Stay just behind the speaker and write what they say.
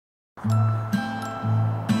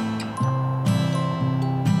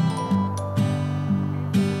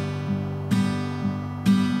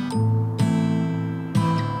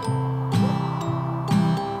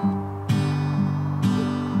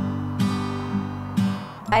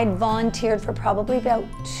I'd volunteered for probably about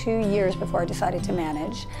 2 years before I decided to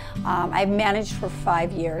manage. I've managed for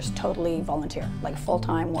 5 years, totally volunteer, like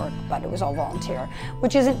full-time work, but it was all volunteer,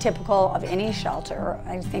 which isn't typical of any shelter.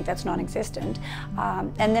 I think that's non-existent.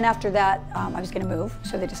 And then after that, I was going to move,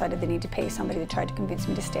 so they decided they need to pay somebody to try to convince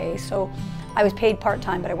me to stay. So I was paid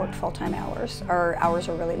part-time, but I worked full-time hours. Our hours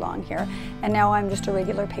are really long here. And now I'm just a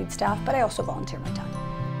regular paid staff, but I also volunteer my time.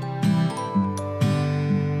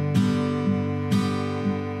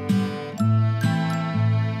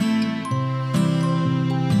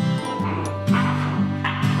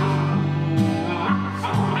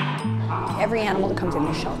 Every animal that comes in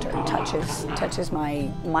this shelter touches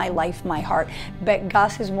my life, my heart. But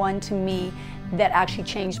Gus is one to me that actually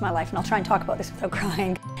changed my life, and I'll try and talk about this without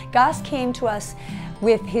crying. Gus came to us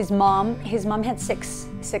with his mom. His mom had six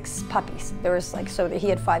puppies. There was he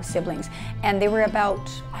had 5 siblings, and they were about,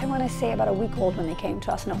 I want to say, about a week old when they came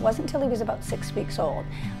to us, and it wasn't until he was about 6 weeks old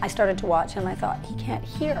I started to watch him. I thought, he can't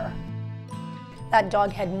hear. That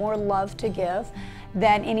dog had more love to give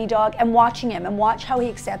than any dog, and watching him and watch how he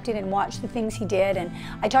accepted and watch the things he did. And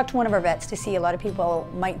I talked to one of our vets to see, a lot of people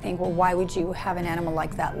might think, well, why would you have an animal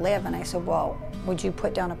like that live? And I said, well, would you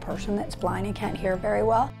put down a person that's blind and can't hear very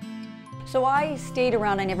well? So I stayed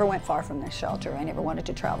around. I never went far from this shelter. I never wanted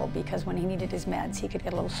to travel, because when he needed his meds, he could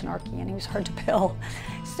get a little snarky and he was hard to pill.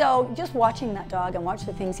 So just watching that dog and watch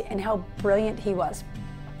the things and how brilliant he was.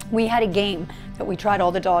 We had a game that we tried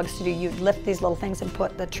all the dogs to do. You'd lift these little things and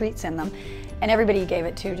put the treats in them, and everybody you gave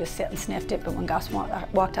it to just sit and sniffed it, but when Gus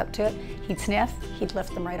walked up to it, he'd sniff, he'd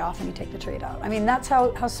lift them right off, and he'd take the treat out. I mean, that's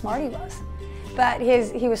how smart he was. But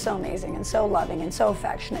he was so amazing and so loving and so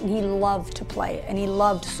affectionate, and he loved to play, and he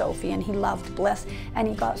loved Sophie, and he loved Bliss, and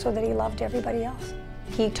he got so that he loved everybody else.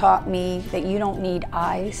 He taught me that you don't need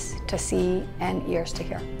eyes to see and ears to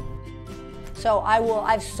hear. So I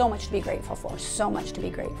have so much to be grateful for, so much to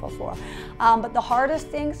be grateful for. But the hardest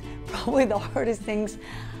things, probably the hardest things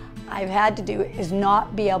I've had to do is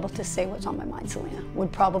not be able to say what's on my mind, Selena.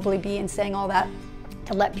 Would probably be in saying all that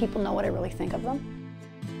to let people know what I really think of them.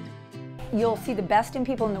 You'll see the best in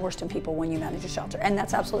people and the worst in people when you manage a shelter, and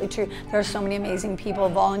that's absolutely true. There are so many amazing people,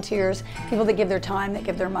 volunteers, people that give their time, that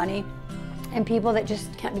give their money, and people that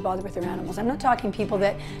just can't be bothered with their animals. I'm not talking people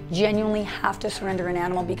that genuinely have to surrender an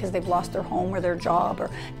animal because they've lost their home or their job, or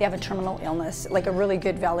they have a terminal illness, like a really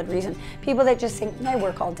good valid reason. People that just think, I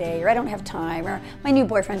work all day, or I don't have time, or my new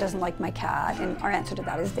boyfriend doesn't like my cat, and our answer to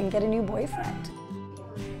that is then get a new boyfriend.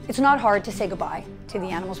 It's not hard to say goodbye to the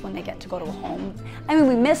animals when they get to go to a home. I mean,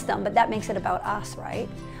 we miss them, but that makes it about us, right?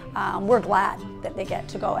 We're glad that they get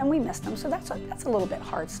to go, and we miss them, so that's a little bit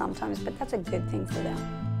hard sometimes, but that's a good thing for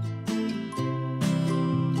them.